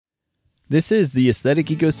This is the Aesthetic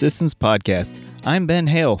Ecosystems Podcast. I'm Ben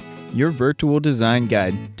Hale, your virtual design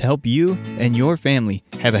guide to help you and your family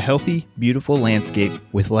have a healthy, beautiful landscape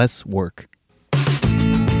with less work.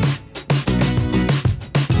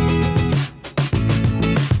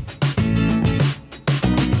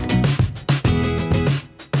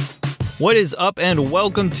 What is up, and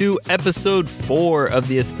welcome to episode 4 of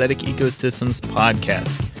the Aesthetic Ecosystems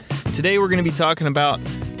Podcast. Today we're going to be talking about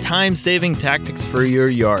time-saving tactics for your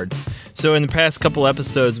yard. So in the past couple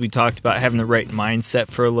episodes, we talked about having the right mindset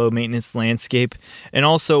for a low-maintenance landscape and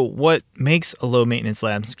also what makes a low-maintenance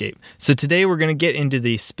landscape. So today we're going to get into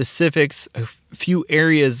the specifics, a few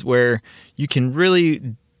areas where you can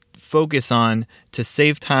really focus on to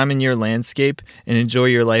save time in your landscape and enjoy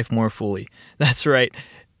your life more fully. That's right.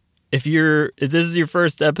 If this is your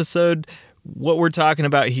first episode, what we're talking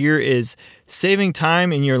about here is saving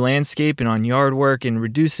time in your landscape and on yard work and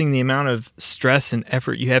reducing the amount of stress and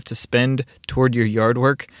effort you have to spend toward your yard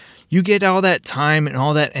work. You get all that time and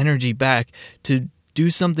all that energy back to do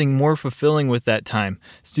something more fulfilling with that time.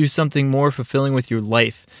 Do something more fulfilling with your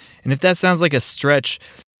life. And if that sounds like a stretch,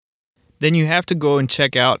 then you have to go and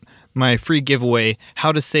check out my free giveaway,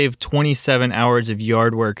 How to Save 27 Hours of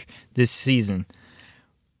Yard Work this season.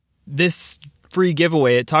 This free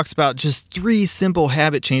giveaway, it talks about just 3 simple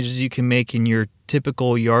habit changes you can make in your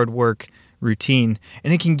typical yard work routine,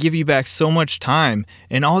 and it can give you back so much time,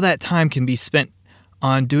 and all that time can be spent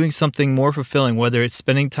on doing something more fulfilling, whether it's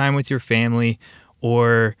spending time with your family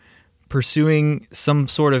or pursuing some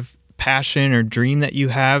sort of passion or dream that you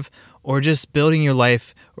have, or just building your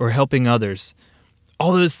life or helping others.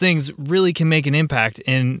 All those things really can make an impact,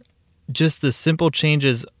 and just the simple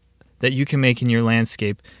changes that you can make in your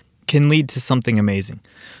landscape can lead to something amazing.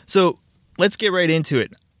 So let's get right into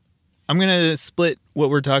it. I'm going to split what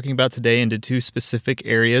we're talking about today into 2 specific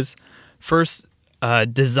areas. First,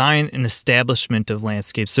 design and establishment of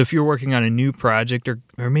landscapes. So if you're working on a new project or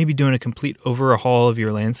maybe doing a complete overhaul of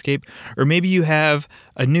your landscape, or maybe you have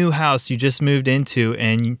a new house you just moved into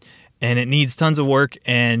and it needs tons of work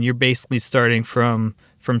and you're basically starting from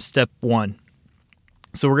step 1.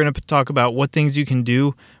 So we're going to talk about what things you can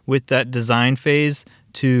do with that design phase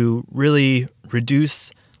to really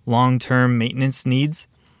reduce long-term maintenance needs.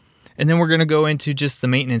 And then we're going to go into just the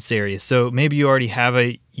maintenance area. So maybe you already have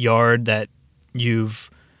a yard that you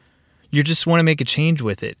just want to make a change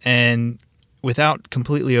with it. And without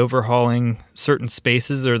completely overhauling certain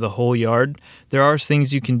spaces or the whole yard, there are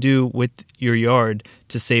things you can do with your yard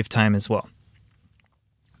to save time as well.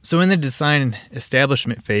 So in the design and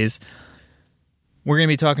establishment phase, we're going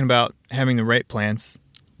to be talking about having the right plants,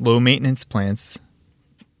 low maintenance plants,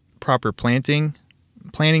 proper planting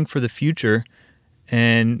for the future,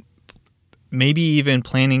 and maybe even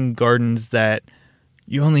planting gardens that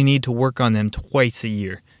you only need to work on them twice a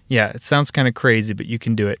year. Yeah, it sounds kind of crazy, but you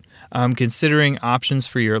can do it. Considering options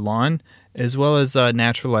for your lawn, as well as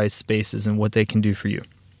naturalized spaces and what they can do for you.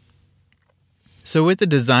 So with the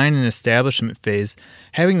design and establishment phase,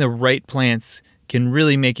 having the right plants can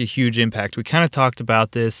really make a huge impact. We kind of talked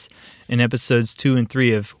about this in episodes 2 and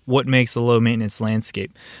 3 of what makes a low maintenance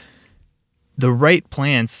landscape. The right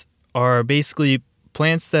plants are basically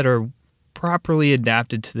plants that are properly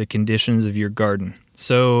adapted to the conditions of your garden.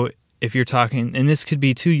 So if you're talking, and this could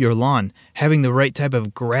be to your lawn, having the right type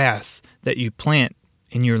of grass that you plant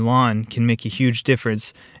in your lawn can make a huge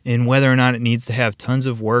difference in whether or not it needs to have tons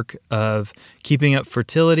of work of keeping up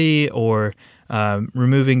fertility or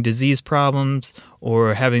removing disease problems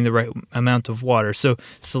or having the right amount of water. So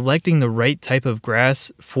selecting the right type of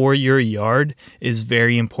grass for your yard is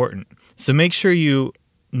very important. So make sure you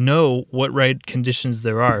know what right conditions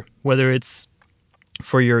there are, whether it's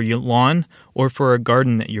for your lawn or for a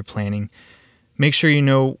garden that you're planting. Make sure you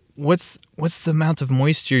know what's the amount of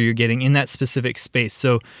moisture you're getting in that specific space.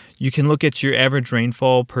 So you can look at your average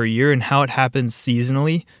rainfall per year and how it happens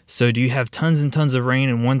seasonally. So do you have tons and tons of rain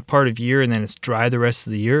in one part of year and then it's dry the rest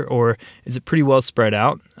of the year, or is it pretty well spread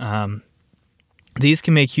out? These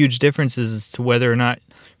can make huge differences as to whether or not,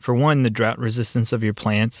 for one, the drought resistance of your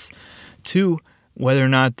plants, 2, whether or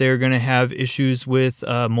not they're going to have issues with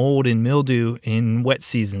mold and mildew in wet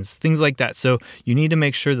seasons, things like that. So you need to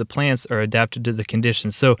make sure the plants are adapted to the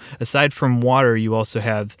conditions. So aside from water, you also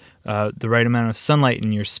have the right amount of sunlight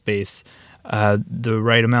in your space, the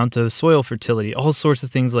right amount of soil fertility, all sorts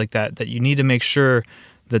of things like that you need to make sure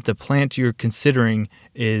that the plant you're considering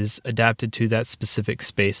is adapted to that specific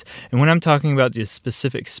space. And when I'm talking about the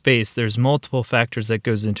specific space, there's multiple factors that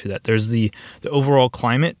goes into that. There's the overall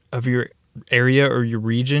climate of your area or your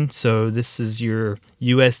region. So this is your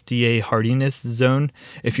USDA hardiness zone.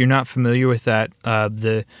 If you're not familiar with that,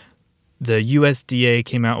 the USDA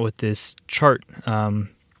came out with this chart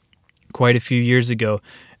quite a few years ago,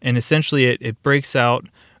 and essentially it breaks out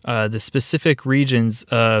the specific regions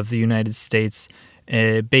of the United States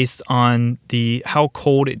based on how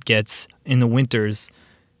cold it gets in the winters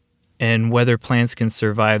and whether plants can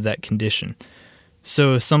survive that condition.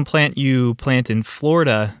 So some plant you plant in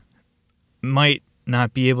Florida might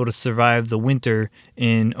not be able to survive the winter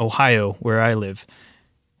in Ohio, where I live.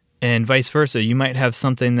 And vice versa. You might have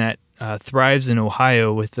something that thrives in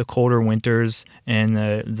Ohio with the colder winters and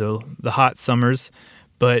the hot summers,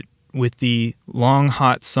 but with the long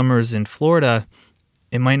hot summers in Florida,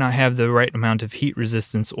 it might not have the right amount of heat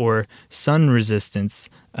resistance or sun resistance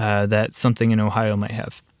that something in Ohio might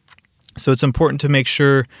have. So it's important to make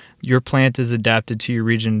sure your plant is adapted to your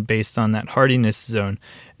region based on that hardiness zone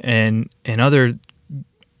and other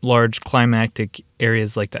large climatic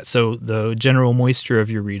areas like that. So the general moisture of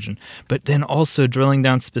your region, but then also drilling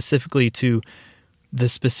down specifically to the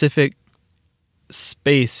specific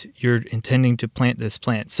space you're intending to plant this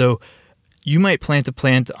plant. So you might plant a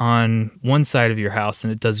plant on one side of your house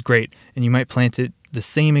and it does great, and you might plant the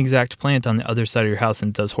same exact plant on the other side of your house and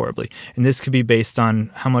it does horribly. And this could be based on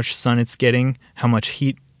how much sun it's getting, how much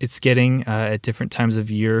heat it's getting at different times of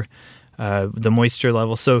year, the moisture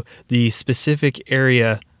level. So the specific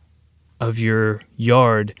area of your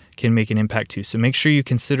yard can make an impact too. So make sure you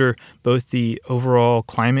consider both the overall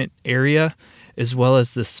climate area as well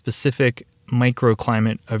as the specific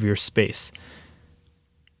microclimate of your space.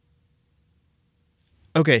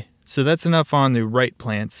 Okay, so that's enough on the right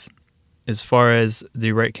plants as far as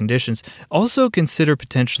the right conditions. Also consider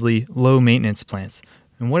potentially low maintenance plants.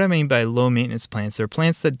 And what I mean by low maintenance plants are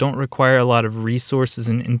plants that don't require a lot of resources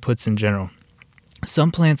and inputs in general.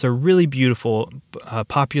 Some plants are really beautiful,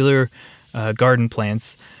 popular garden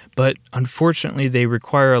plants, but unfortunately they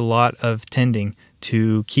require a lot of tending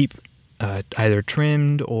to keep either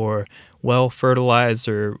trimmed or well fertilized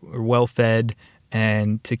or well fed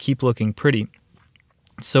and to keep looking pretty.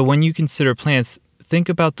 So when you consider plants, think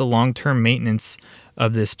about the long-term maintenance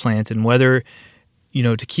of this plant and whether,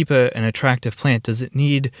 to keep an attractive plant, does it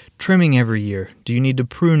need trimming every year? Do you need to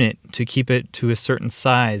prune it to keep it to a certain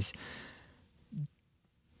size?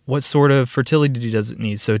 What sort of fertility does it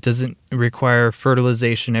need? So it doesn't require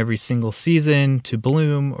fertilization every single season to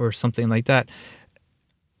bloom or something like that.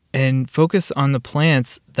 And focus on the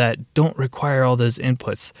plants that don't require all those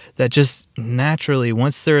inputs, that just naturally,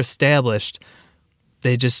 once they're established,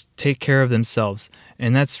 they just take care of themselves.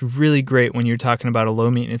 And that's really great when you're talking about a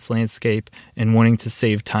low-maintenance landscape and wanting to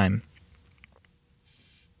save time.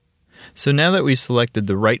 So now that we've selected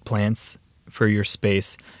the right plants for your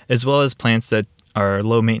space, as well as plants that are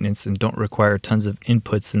low maintenance and don't require tons of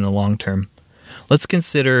inputs in the long term, let's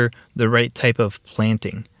consider the right type of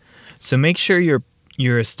planting. So make sure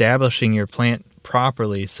you're establishing your plant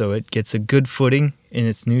properly so it gets a good footing in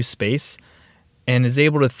its new space and is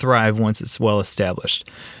able to thrive once it's well established.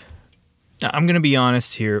 Now, I'm going to be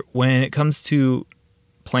honest here. When it comes to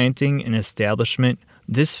planting and establishment,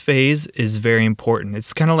 this phase is very important.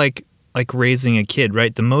 It's kind of like raising a kid,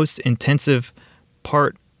 right? The most intensive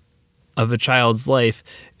part of a child's life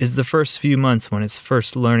is the first few months when it's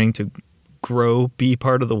first learning to grow, be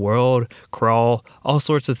part of the world, crawl, all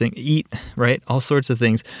sorts of things, eat, right? All sorts of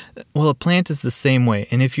things. Well, a plant is the same way.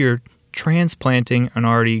 And if you're transplanting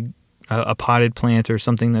a potted plant or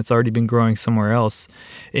something that's already been growing somewhere else,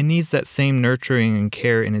 it needs that same nurturing and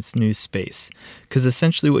care in its new space. Because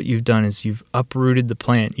essentially what you've done is you've uprooted the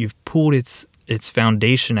plant, you've pulled its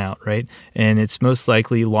foundation out, right? And it's most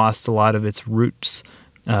likely lost a lot of its roots,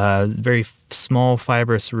 very small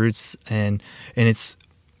fibrous roots, and it's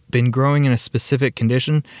been growing in a specific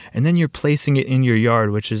condition, and then you're placing it in your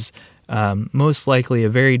yard, which is most likely a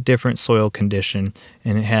very different soil condition,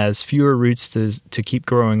 and it has fewer roots to keep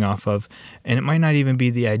growing off of, and it might not even be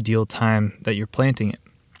the ideal time that you're planting it.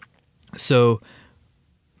 So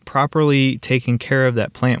properly taking care of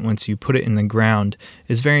that plant once you put it in the ground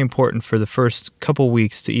is very important for the first couple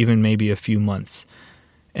weeks to even maybe a few months.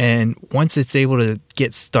 And once it's able to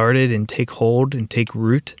get started and take hold and take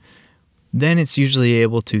root, then it's usually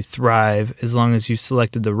able to thrive as long as you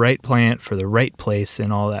selected the right plant for the right place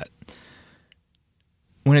and all that.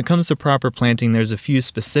 When it comes to proper planting, there's a few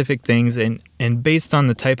specific things, and based on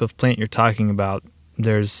the type of plant you're talking about,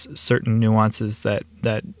 there's certain nuances that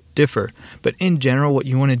differ. But in general, what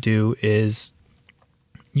you want to do is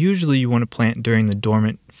usually you want to plant during the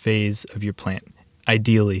dormant phase of your plant,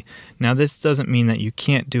 ideally. Now, this doesn't mean that you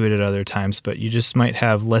can't do it at other times, but you just might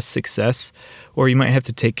have less success, or you might have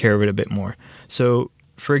to take care of it a bit more. So,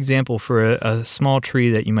 for example, for a small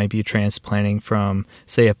tree that you might be transplanting from,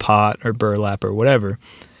 say, a pot or burlap or whatever,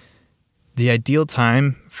 The ideal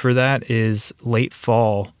time for that is late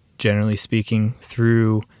fall, generally speaking,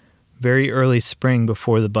 through very early spring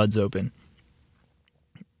before the buds open.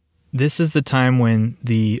 This is the time when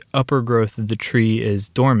the upper growth of the tree is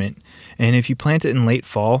dormant, and if you plant it in late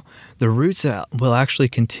fall, the roots will actually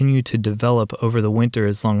continue to develop over the winter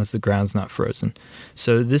as long as the ground's not frozen.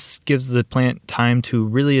 So this gives the plant time to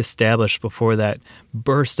really establish before that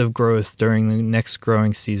burst of growth during the next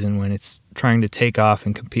growing season when it's trying to take off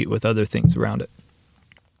and compete with other things around it.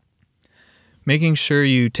 Making sure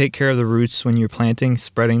you take care of the roots when you're planting,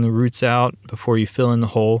 spreading the roots out before you fill in the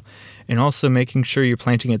hole, and also making sure you're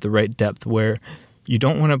planting at the right depth where you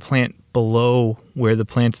don't want to plant below where the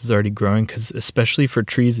plant is already growing, because especially for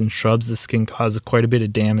trees and shrubs, this can cause quite a bit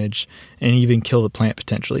of damage and even kill the plant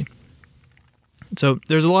potentially. So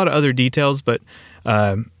there's a lot of other details, but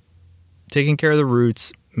taking care of the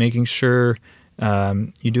roots, making sure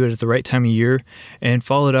you do it at the right time of year, and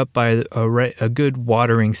followed up by a good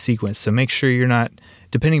watering sequence. So make sure you're not,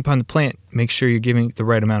 depending upon the plant, make sure you're giving the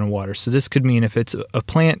right amount of water. So this could mean if it's a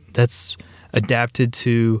plant that's adapted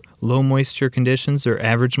to low moisture conditions or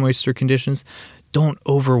average moisture conditions, don't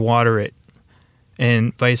overwater it.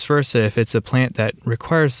 And vice versa, if it's a plant that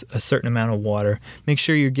requires a certain amount of water, make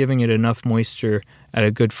sure you're giving it enough moisture at a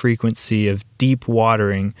good frequency of deep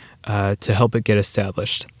watering to help it get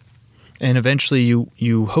established. And eventually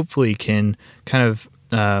you hopefully can kind of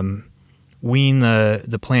wean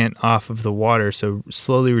the plant off of the water, so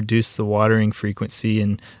slowly reduce the watering frequency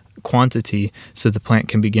and quantity so the plant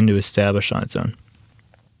can begin to establish on its own.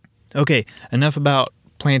 Okay, enough about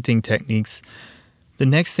planting techniques. The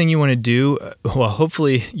next thing you want to do, well,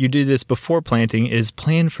 hopefully you do this before planting, is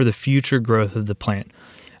plan for the future growth of the plant.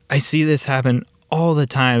 I see this happen all the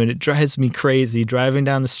time, and it drives me crazy driving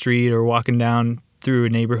down the street or walking down through a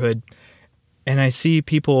neighborhood. And I see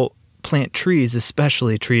people plant trees,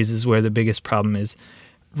 especially trees is where the biggest problem is,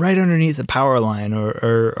 right underneath the power line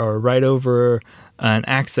or right over an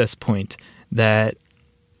access point that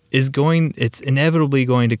it's inevitably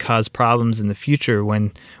going to cause problems in the future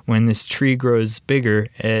when this tree grows bigger.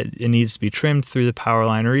 It needs to be trimmed through the power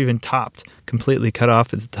line or even topped, completely cut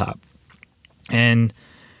off at the top. And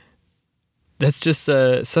that's just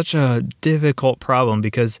such a difficult problem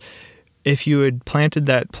because if you had planted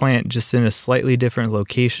that plant just in a slightly different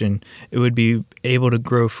location, it would be able to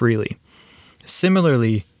grow freely.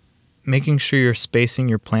 Similarly, making sure you're spacing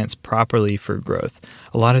your plants properly for growth.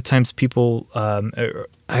 A lot of times people,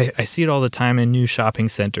 I see it all the time in new shopping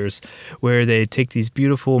centers where they take these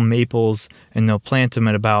beautiful maples and they'll plant them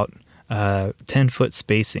at about 10-foot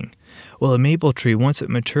spacing. Well, a maple tree, once it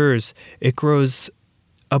matures, it grows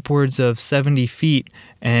upwards of 70 feet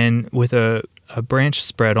and with a branch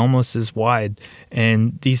spread almost as wide,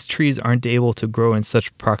 and these trees aren't able to grow in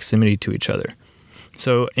such proximity to each other.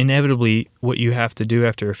 So inevitably, what you have to do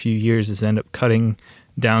after a few years is end up cutting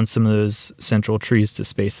down some of those central trees to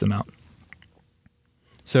space them out.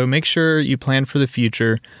 So make sure you plan for the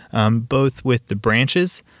future, both with the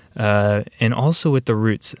branches and also with the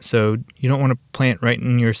roots. So you don't want to plant right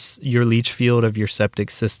in your leach field of your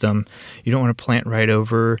septic system. You don't want to plant right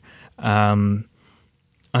over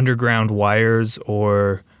underground wires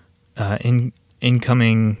or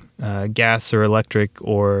incoming gas or electric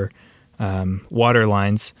or water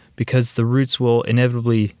lines, because the roots will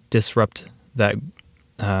inevitably disrupt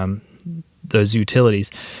those utilities.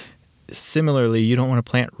 Similarly, you don't want to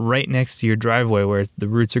plant right next to your driveway where the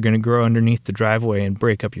roots are going to grow underneath the driveway and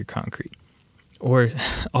break up your concrete. Or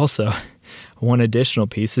also, one additional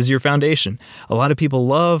piece is your foundation. A lot of people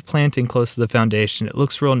love planting close to the foundation. It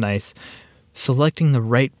looks real nice. Selecting the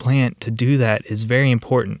right plant to do that is very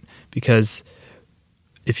important, because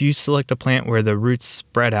if you select a plant where the roots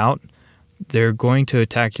spread out, they're going to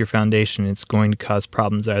attack your foundation. It's going to cause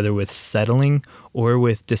problems either with settling or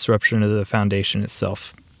with disruption of the foundation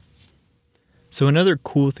itself. So another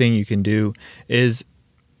cool thing you can do is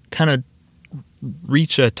kind of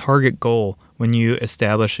reach a target goal when you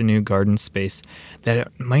establish a new garden space, that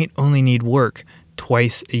it might only need work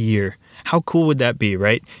twice a year. How cool would that be,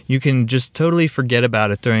 right? You can just totally forget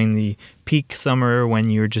about it during the peak summer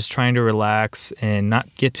when you're just trying to relax and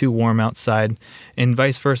not get too warm outside, and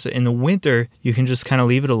vice versa. In the winter, you can just kind of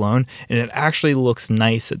leave it alone, and it actually looks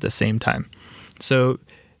nice at the same time. So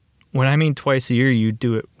when I mean twice a year, you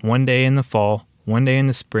do it one day in the fall, one day in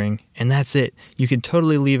the spring, and that's it. You can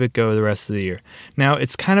totally leave it go the rest of the year. Now,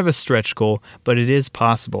 it's kind of a stretch goal, but it is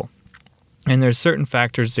possible. And there's certain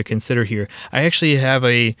factors to consider here. I actually have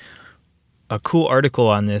a cool article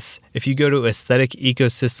on this. If you go to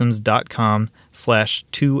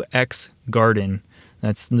aestheticecosystems.com/2xgarden,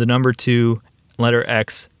 that's the number 2, letter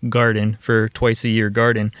X, garden, for twice a year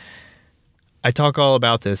garden. I talk all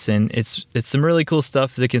about this, and it's some really cool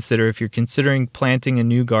stuff to consider if you're considering planting a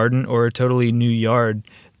new garden or a totally new yard.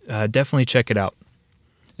 Definitely check it out.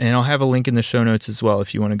 And I'll have a link in the show notes as well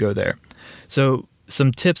if you want to go there. So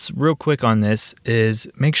some tips real quick on this is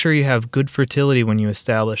make sure you have good fertility when you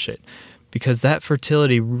establish it, because that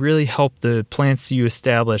fertility really helped the plants you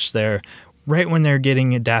establish there right when they're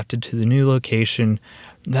getting adapted to the new location.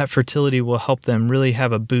 That fertility will help them really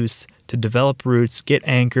have a boost to develop roots, get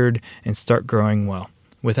anchored, and start growing well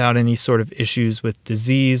without any sort of issues with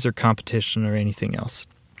disease or competition or anything else.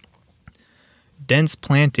 Dense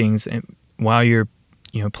plantings, while you're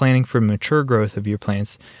planning for mature growth of your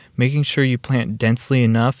plants, making sure you plant densely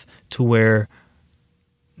enough to where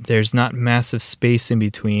there's not massive space in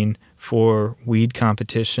between for weed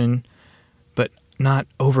competition, but not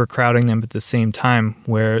overcrowding them at the same time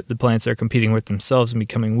where the plants are competing with themselves and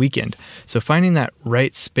becoming weakened. So finding that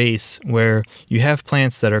right space where you have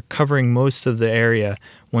plants that are covering most of the area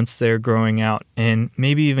once they're growing out, and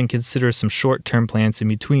maybe even consider some short-term plants in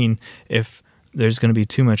between if there's going to be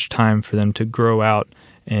too much time for them to grow out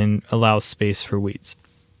and allow space for weeds.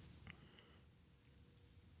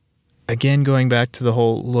 Again, going back to the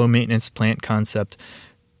whole low maintenance plant concept,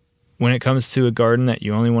 when it comes to a garden that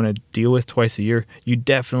you only want to deal with twice a year, you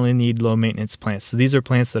definitely need low maintenance plants. So these are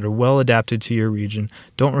plants that are well adapted to your region,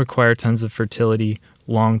 don't require tons of fertility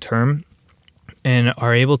long term, and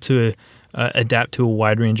are able to adapt to a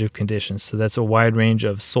wide range of conditions. So that's a wide range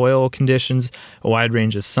of soil conditions, a wide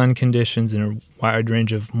range of sun conditions, and a wide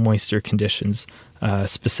range of moisture conditions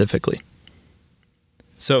specifically.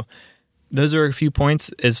 So those are a few points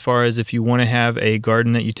as far as if you want to have a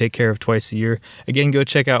garden that you take care of twice a year. Again, go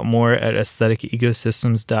check out more at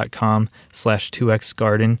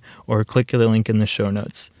aestheticecosystems.com/2xgarden or click the link in the show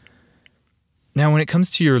notes. Now, when it comes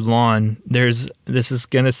to your lawn, this is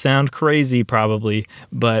going to sound crazy probably,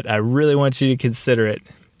 but I really want you to consider it,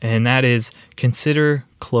 and that is consider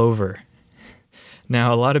clover.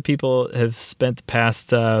 Now, a lot of people have spent the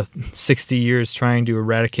past 60 years trying to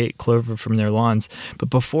eradicate clover from their lawns, but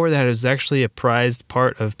before that, it was actually a prized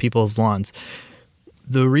part of people's lawns.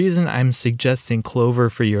 The reason I'm suggesting clover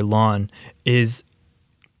for your lawn is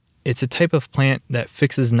it's a type of plant that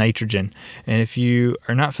fixes nitrogen. And if you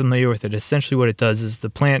are not familiar with it, essentially what it does is the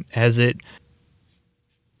plant, as it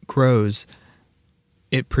grows,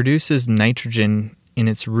 it produces nitrogen in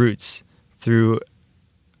its roots through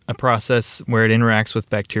a process where it interacts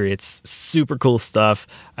with bacteria. It's super cool stuff.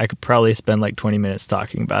 I could probably spend like 20 minutes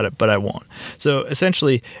talking about it, but I won't. So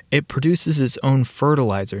essentially, it produces its own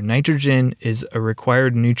fertilizer. Nitrogen is a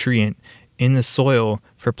required nutrient in the soil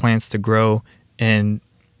for plants to grow and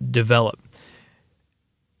develop.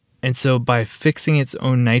 And so by fixing its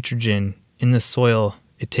own nitrogen in the soil,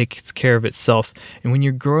 it takes care of itself. And when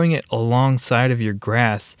you're growing it alongside of your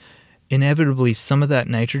grass, inevitably some of that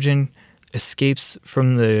nitrogen escapes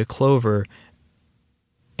from the clover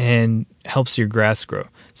and helps your grass grow.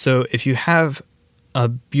 So if you have a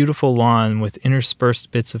beautiful lawn with interspersed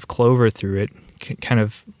bits of clover through it, kind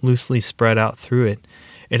of loosely spread out through it,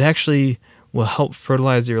 it actually will help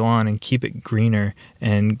fertilize your lawn and keep it greener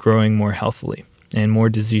and growing more healthily and more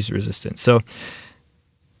disease resistant. So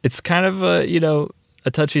it's kind of a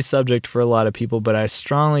touchy subject for a lot of people, but I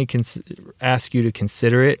strongly ask you to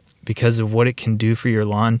consider it because of what it can do for your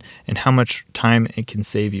lawn and how much time it can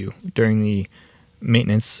save you during the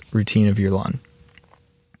maintenance routine of your lawn.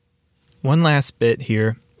 One last bit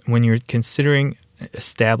here, when you're considering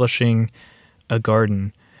establishing a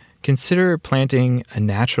garden, consider planting a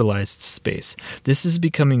naturalized space. This is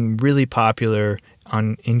becoming really popular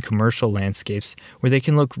in commercial landscapes where they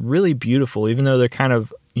can look really beautiful, even though they're kind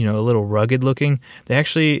of, a little rugged looking. They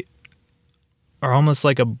actually are almost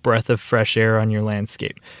like a breath of fresh air on your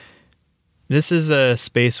landscape. This is a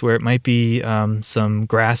space where it might be some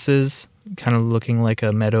grasses, kind of looking like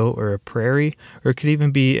a meadow or a prairie, or it could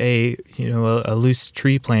even be a loose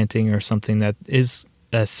tree planting or something that is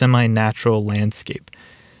a semi-natural landscape.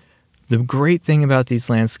 The great thing about these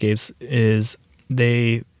landscapes is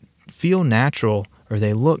they feel natural or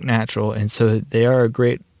they look natural, and so they are a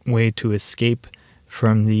great way to escape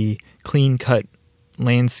from the clean-cut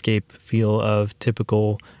landscape feel of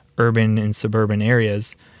typical urban and suburban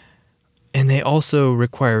areas. And they also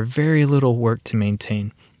require very little work to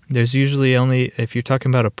maintain. There's usually only, if you're talking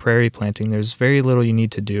about a prairie planting, there's very little you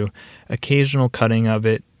need to do. Occasional cutting of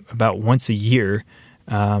it about once a year,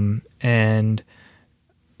 and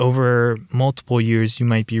over multiple years, you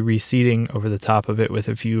might be reseeding over the top of it with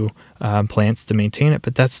a few plants to maintain it,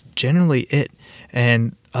 but that's generally it.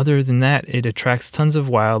 And other than that, it attracts tons of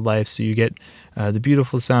wildlife, so you get the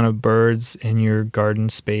beautiful sound of birds in your garden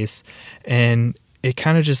space, and it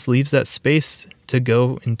kind of just leaves that space to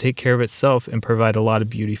go and take care of itself and provide a lot of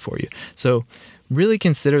beauty for you. So really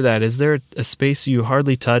consider that. Is there a space you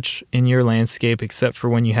hardly touch in your landscape except for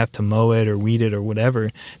when you have to mow it or weed it or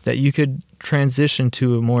whatever, that you could transition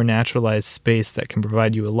to a more naturalized space that can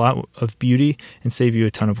provide you a lot of beauty and save you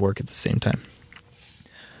a ton of work at the same time?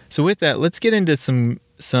 So with that, let's get into some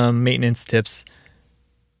maintenance tips.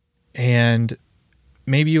 And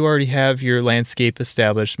maybe you already have your landscape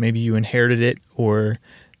established. Maybe you inherited it, or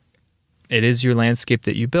it is your landscape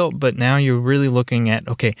that you built, but now you're really looking at,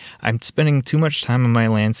 okay, I'm spending too much time on my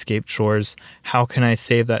landscape chores. How can I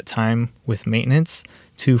save that time with maintenance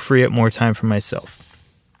to free up more time for myself?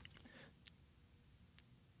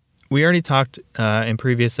 We already talked in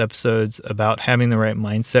previous episodes about having the right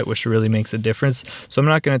mindset, which really makes a difference. So I'm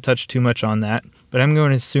not going to touch too much on that, but I'm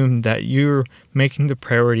going to assume that you're making the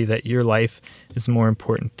priority that your life is more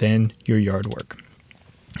important than your yard work.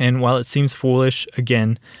 And while it seems foolish,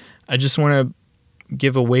 again, I just want to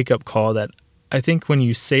give a wake-up call that I think when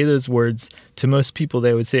you say those words to most people,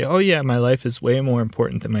 they would say, oh yeah, my life is way more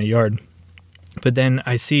important than my yard. But then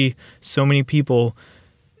I see so many people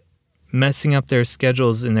messing up their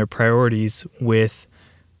schedules and their priorities with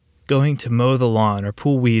going to mow the lawn or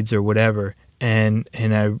pull weeds or whatever. And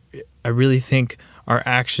I really think our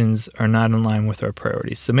actions are not in line with our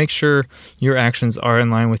priorities. So make sure your actions are in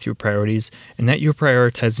line with your priorities and that you're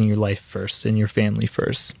prioritizing your life first and your family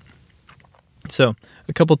first. So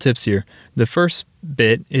a couple tips here. The first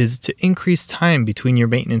bit is to increase time between your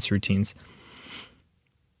maintenance routines.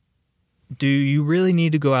 Do you really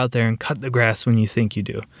need to go out there and cut the grass when you think you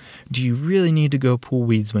do? Do you really need to go pull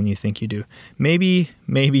weeds when you think you do? Maybe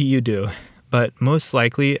you do, but most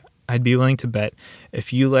likely I'd be willing to bet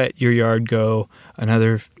if you let your yard go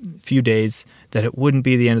another few days that it wouldn't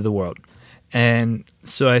be the end of the world. And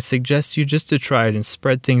so I suggest you just to try it and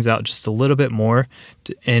spread things out just a little bit more.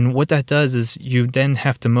 And what that does is you then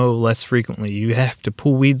have to mow less frequently. You have to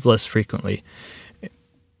pull weeds less frequently.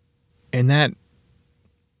 And that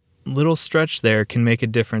little stretch there can make a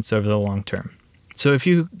difference over the long term. So if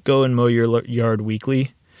you go and mow your yard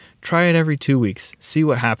weekly, try it every 2 weeks. See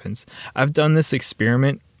what happens. I've done this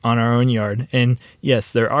experiment on our own yard. And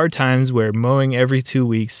yes, there are times where mowing every 2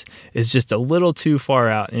 weeks is just a little too far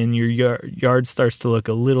out and your yard starts to look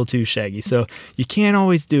a little too shaggy. So you can't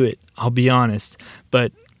always do it, I'll be honest.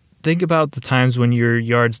 But think about the times when your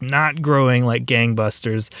yard's not growing like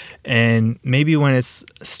gangbusters, and maybe when it's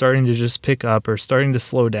starting to just pick up or starting to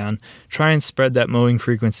slow down, try and spread that mowing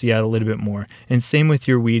frequency out a little bit more. And same with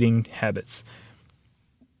your weeding habits.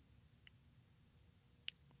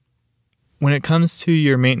 When it comes to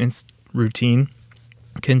your maintenance routine,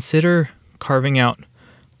 consider carving out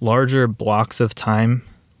larger blocks of time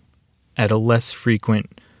at a less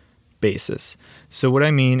frequent basis. So what I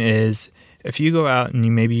mean is, if you go out and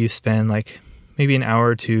you spend maybe an hour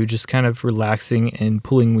or two just kind of relaxing and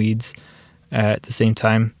pulling weeds at the same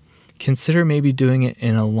time, consider maybe doing it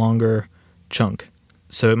in a longer chunk.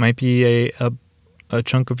 So it might be a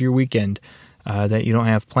chunk of your weekend that you don't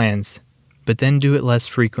have plans, but then do it less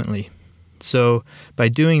frequently. So by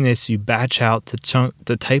doing this, you batch out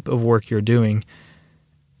the type of work you're doing,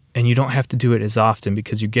 and you don't have to do it as often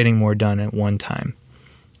because you're getting more done at one time.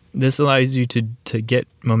 This allows you to get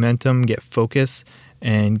momentum, get focus,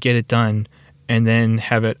 and get it done, and then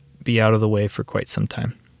have it be out of the way for quite some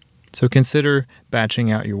time. So consider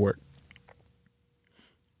batching out your work.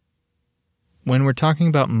 When we're talking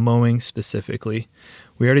about mowing specifically,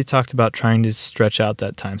 we already talked about trying to stretch out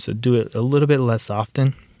that time, so do it a little bit less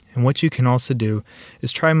often. And what you can also do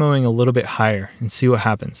is try mowing a little bit higher and see what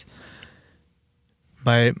happens.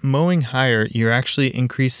 By mowing higher, you're actually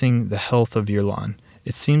increasing the health of your lawn.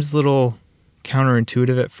 It seems a little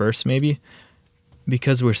counterintuitive at first maybe,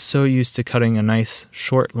 because we're so used to cutting a nice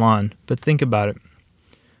short lawn. But think about it.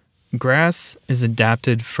 Grass is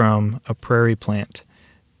adapted from a prairie plant,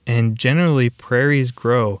 and generally prairies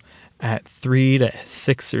grow at 3 to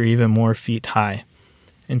 6 or even more feet high.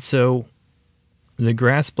 And so the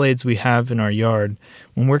grass blades we have in our yard,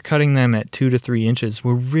 when we're cutting them at 2 to 3 inches,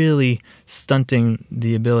 we're really stunting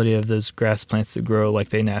the ability of those grass plants to grow like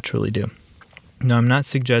they naturally do. Now, I'm not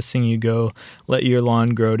suggesting you go let your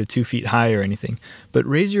lawn grow to 2 feet high or anything, but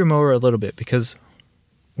raise your mower a little bit, because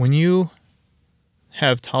when you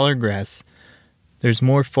have taller grass, there's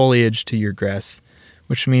more foliage to your grass,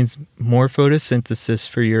 which means more photosynthesis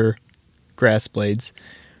for your grass blades.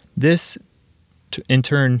 This in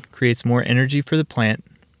turn creates more energy for the plant,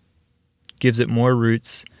 gives it more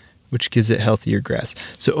roots, which gives it healthier grass.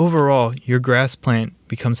 So overall, your grass plant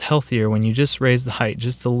becomes healthier when you just raise the height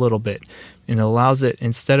just a little bit. And it allows it,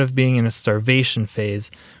 instead of being in a starvation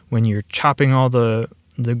phase, when you're chopping all the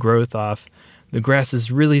growth off, the grass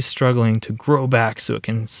is really struggling to grow back so it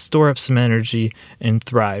can store up some energy and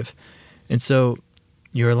thrive. And so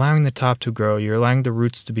you're allowing the top to grow, you're allowing the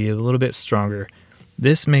roots to be a little bit stronger.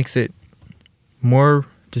 This makes it more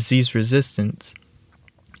disease resistant.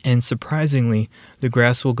 And surprisingly, the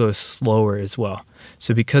grass will go slower as well.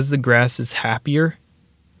 So because the grass is happier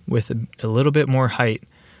with a little bit more height,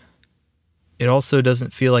 it also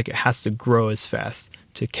doesn't feel like it has to grow as fast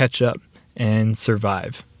to catch up and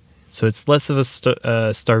survive. So it's less of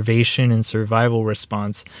a starvation and survival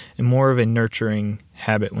response and more of a nurturing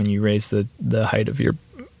habit when you raise the height of your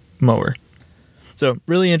mower. So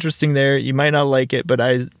really interesting there. You might not like it, but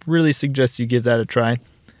I really suggest you give that a try.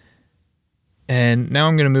 And now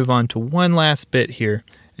I'm going to move on to one last bit here.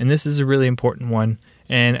 And this is a really important one.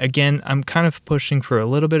 And again, I'm kind of pushing for a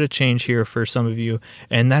little bit of change here for some of you,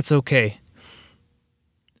 and that's okay.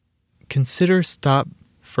 Consider stop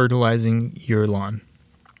fertilizing your lawn.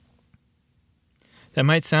 That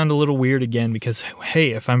might sound a little weird again because,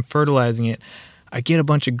 hey, if I'm fertilizing it, I get a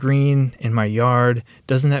bunch of green in my yard.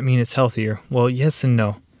 Doesn't that mean it's healthier? Well, yes and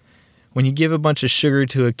no. When you give a bunch of sugar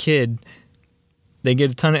to a kid, they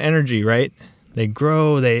get a ton of energy, right? They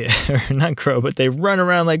grow, not grow, but they run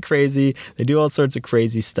around like crazy. They do all sorts of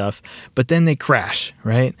crazy stuff, but then they crash,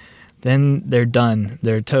 right? Then they're done.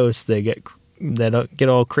 They're toast. They get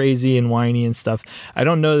all crazy and whiny and stuff. I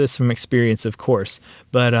don't know this from experience, of course,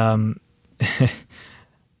 but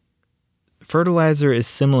fertilizer is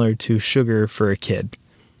similar to sugar for a kid.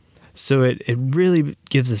 So it really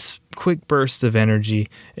gives this quick burst of energy.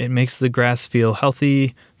 It makes the grass feel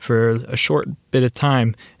healthy for a short bit of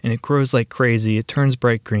time, and it grows like crazy. It turns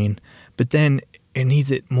bright green, but then it needs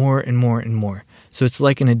it more and more and more. So it's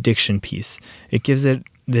like an addiction piece. It gives it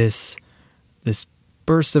this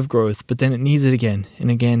burst of growth, but then it needs it again and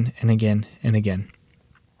again and again and again.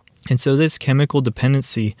 And so this chemical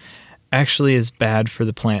dependency actually is bad for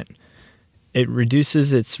the plant. It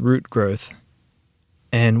reduces its root growth.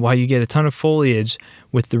 And while you get a ton of foliage,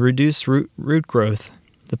 with the reduced root growth,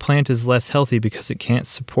 the plant is less healthy because it can't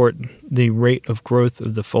support the rate of growth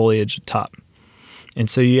of the foliage at top. And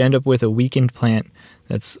so you end up with a weakened plant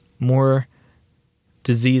that's more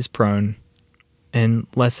disease prone and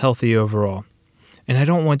less healthy overall. And I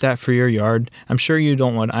don't want that for your yard. I'm sure you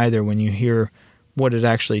don't want either when you hear what it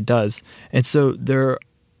actually does. And so there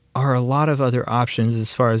are a lot of other options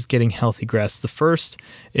as far as getting healthy grass. The first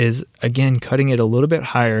is, again, cutting it a little bit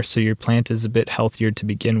higher so your plant is a bit healthier to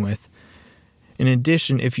begin with. In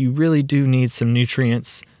addition, if you really do need some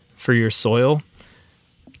nutrients for your soil,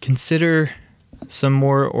 consider some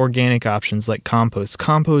more organic options like compost.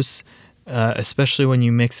 Compost, especially when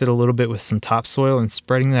you mix it a little bit with some topsoil and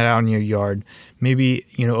spreading that out in your yard. Maybe,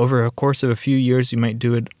 over a course of a few years, you might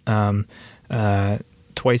do it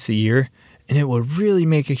twice a year. And it will really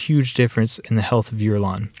make a huge difference in the health of your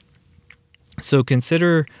lawn. So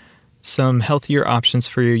consider some healthier options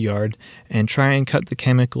for your yard and try and cut the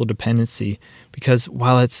chemical dependency, because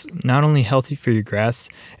while it's not only healthy for your grass,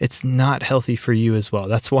 it's not healthy for you as well.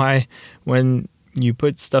 That's why when you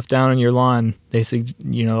put stuff down on your lawn, they say,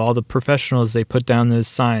 all the professionals, they put down those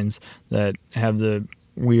signs that have the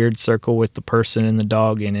weird circle with the person and the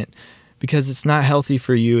dog in it. Because it's not healthy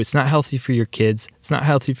for you, it's not healthy for your kids, it's not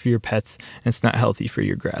healthy for your pets, and it's not healthy for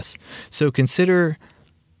your grass. So consider,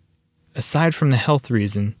 aside from the health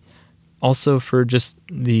reason, also for just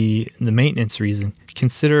the maintenance reason,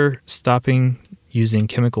 consider stopping using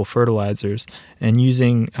chemical fertilizers and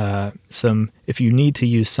using if you need to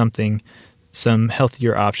use some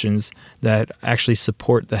healthier options that actually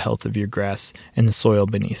support the health of your grass and the soil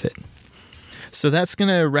beneath it. So that's going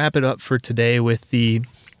to wrap it up for today with the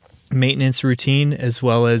maintenance routine as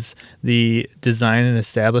well as the design and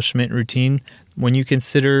establishment routine when you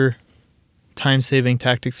consider time-saving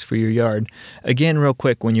tactics for your yard. Again, real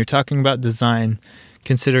quick, when you're talking about design,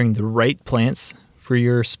 considering the right plants for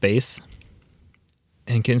your space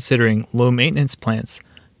and considering low-maintenance plants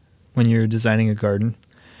when you're designing a garden,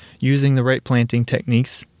 using the right planting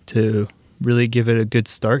techniques to really give it a good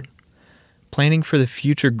start, planning for the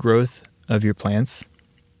future growth of your plants,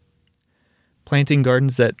 planting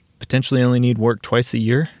gardens that potentially only need work twice a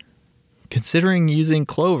year, considering using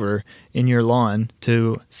clover in your lawn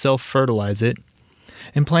to self-fertilize it,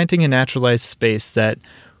 and planting a naturalized space that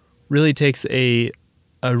really takes a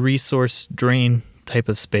resource drain type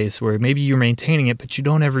of space where maybe you're maintaining it but you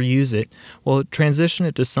don't ever use it. Well, transition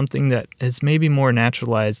it to something that is maybe more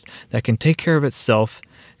naturalized, that can take care of itself,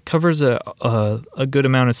 covers a good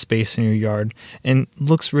amount of space in your yard and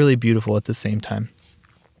looks really beautiful at the same time.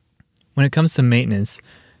 When it comes to maintenance,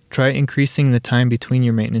 try increasing the time between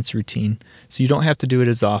your maintenance routine so you don't have to do it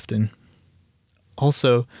as often.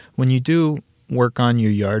 Also, when you do work on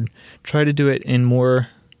your yard, try to do it in more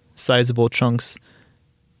sizable chunks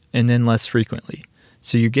and then less frequently.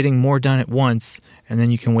 So you're getting more done at once and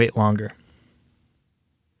then you can wait longer.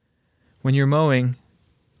 When you're mowing,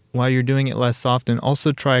 while you're doing it less often,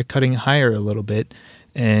 also try cutting higher a little bit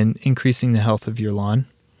and increasing the health of your lawn.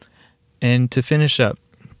 And to finish up,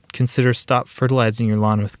 consider stop fertilizing your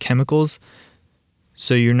lawn with chemicals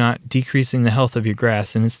so you're not decreasing the health of your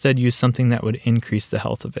grass and instead use something that would increase the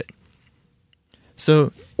health of it.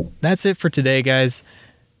 So that's it for today, guys.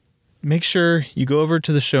 Make sure you go over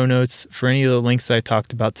to the show notes for any of the links I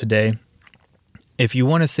talked about today. If you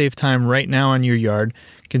want to save time right now on your yard,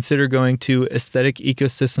 consider going to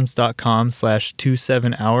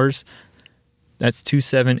aestheticecosystems.com/27hours. That's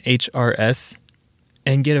 27HRS,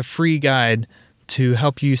 and get a free guide to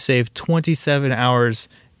help you save 27 hours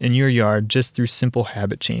in your yard just through simple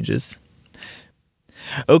habit changes.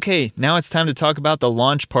 Okay, now it's time to talk about the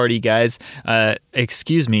launch party, guys.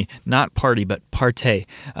 Excuse me, not party, but partay.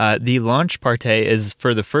 The launch partay is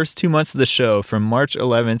for the first 2 months of the show, from March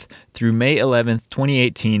 11th through May 11th,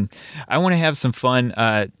 2018. I want to have some fun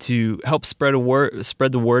to help spread the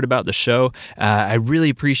word about the show. I really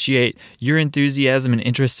appreciate your enthusiasm and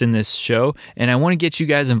interest in this show, and I want to get you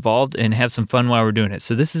guys involved and have some fun while we're doing it.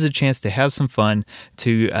 So this is a chance to have some fun,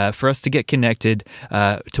 for us to get connected,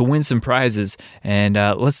 to win some prizes. And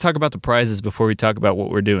let's talk about the prizes before we talk about what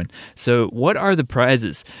we're doing. So what are the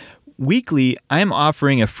prizes? Weekly, I'm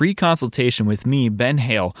offering a free consultation with me, Ben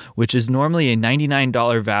Hale, which is normally a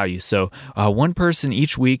 $99 value. So one person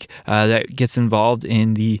each week that gets involved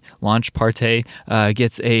in the launch partay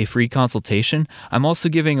gets a free consultation. I'm also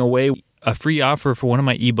giving away a free offer for one of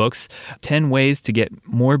my ebooks, 10 Ways to Get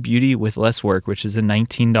More Beauty with Less Work, which is a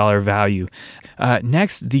 $19 value.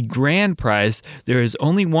 Next, the grand prize. There is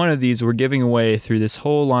only one of these we're giving away through this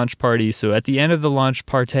whole launch party. So at the end of the launch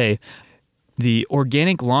partay, the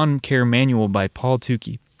Organic Lawn Care Manual by Paul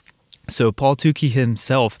Tukey. So Paul Tukey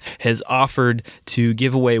himself has offered to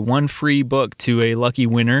give away one free book to a lucky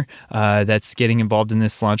winner that's getting involved in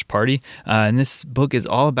this launch party. And this book is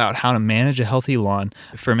all about how to manage a healthy lawn,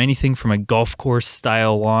 from anything from a golf course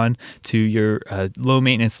style lawn to your low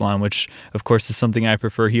maintenance lawn, which of course is something I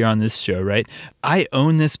prefer here on this show, right? I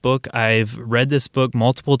own this book. I've read this book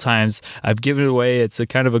multiple times. I've given it away. It's a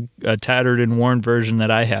kind of a tattered and worn version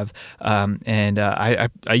that I have. I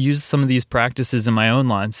use some of these practices in my own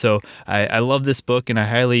lawn. So I love this book, and I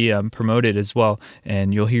highly promote it as well,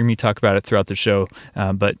 and you'll hear me talk about it throughout the show.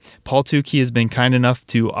 But Paul Tukey has been kind enough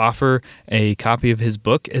to offer a copy of his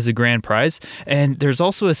book as a grand prize, and there's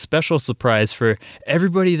also a special surprise for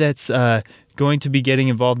everybody that's going to be getting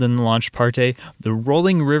involved in the launch partay. The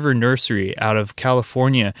Rolling River Nursery out of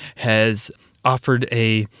California has offered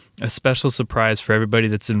a special surprise for everybody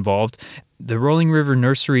that's involved. The Rolling River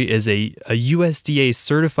Nursery is a USDA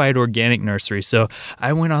certified organic nursery. So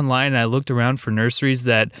I went online and I looked around for nurseries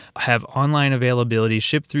that have online availability,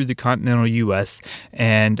 shipped through the continental US,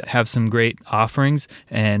 and have some great offerings.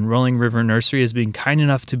 And Rolling River Nursery has been kind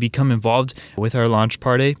enough to become involved with our launch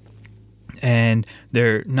party. And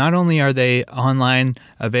they're not only are they online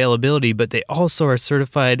availability, but they also are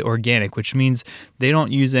certified organic, which means they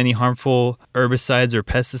don't use any harmful herbicides or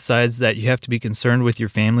pesticides that you have to be concerned with your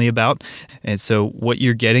family about. And so what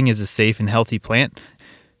you're getting is a safe and healthy plant.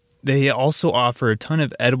 They also offer a ton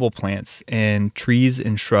of edible plants and trees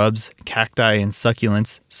and shrubs, cacti and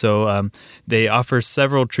succulents. So they offer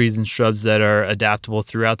several trees and shrubs that are adaptable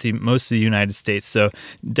throughout most of the United States. So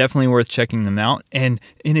definitely worth checking them out. And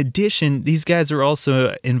in addition, these guys are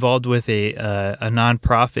also involved with a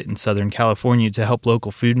nonprofit in Southern California to help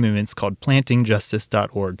local food movements called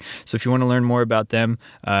plantingjustice.org. So if you want to learn more about them,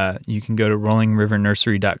 you can go to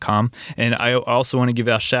rollingrivernursery.com. And I also want to give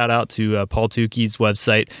a shout out to Paul Tukey's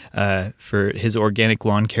website. For his Organic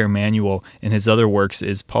Lawn Care Manual, and his other works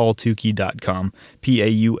is paultukey.com,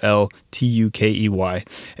 PaulTukey.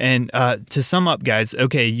 And to sum up, guys,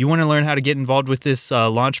 okay, you want to learn how to get involved with this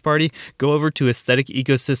launch party? Go over to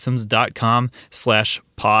aestheticecosystems.com/partay.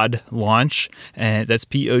 Pod Launch, and that's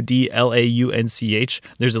PODLAUNCH.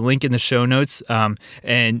 There's a link in the show notes,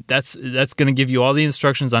 and that's going to give you all the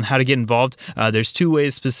instructions on how to get involved. There's two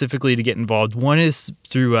ways specifically to get involved. One is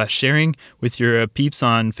through sharing with your peeps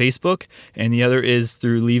on Facebook, and the other is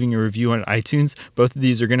through leaving a review on iTunes. Both of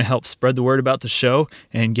these are going to help spread the word about the show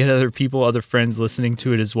and get other people, other friends listening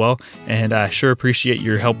to it as well. And I sure appreciate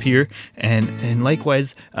your help here. And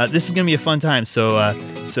likewise, this is going to be a fun time.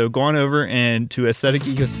 So go on over and to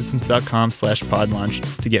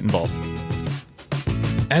aestheticecosystems.com/podlaunch to get involved.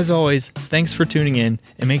 As always, thanks for tuning in,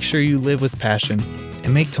 and make sure you live with passion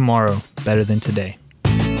and make tomorrow better than today.